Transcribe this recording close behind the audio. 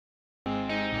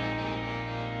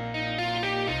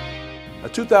A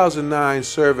 2009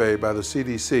 survey by the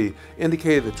CDC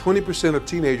indicated that 20% of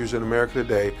teenagers in America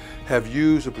today have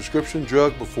used a prescription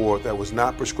drug before that was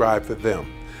not prescribed for them.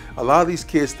 A lot of these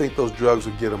kids think those drugs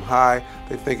will get them high.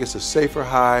 They think it's a safer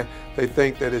high. They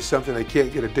think that it's something they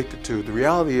can't get addicted to. The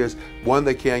reality is, one,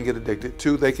 they can get addicted.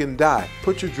 Two, they can die.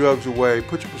 Put your drugs away,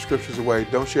 put your prescriptions away.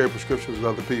 Don't share prescriptions with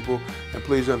other people. And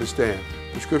please understand,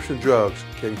 prescription drugs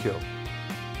can kill.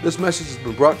 This message has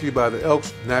been brought to you by the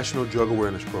ELKS National Drug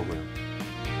Awareness Program.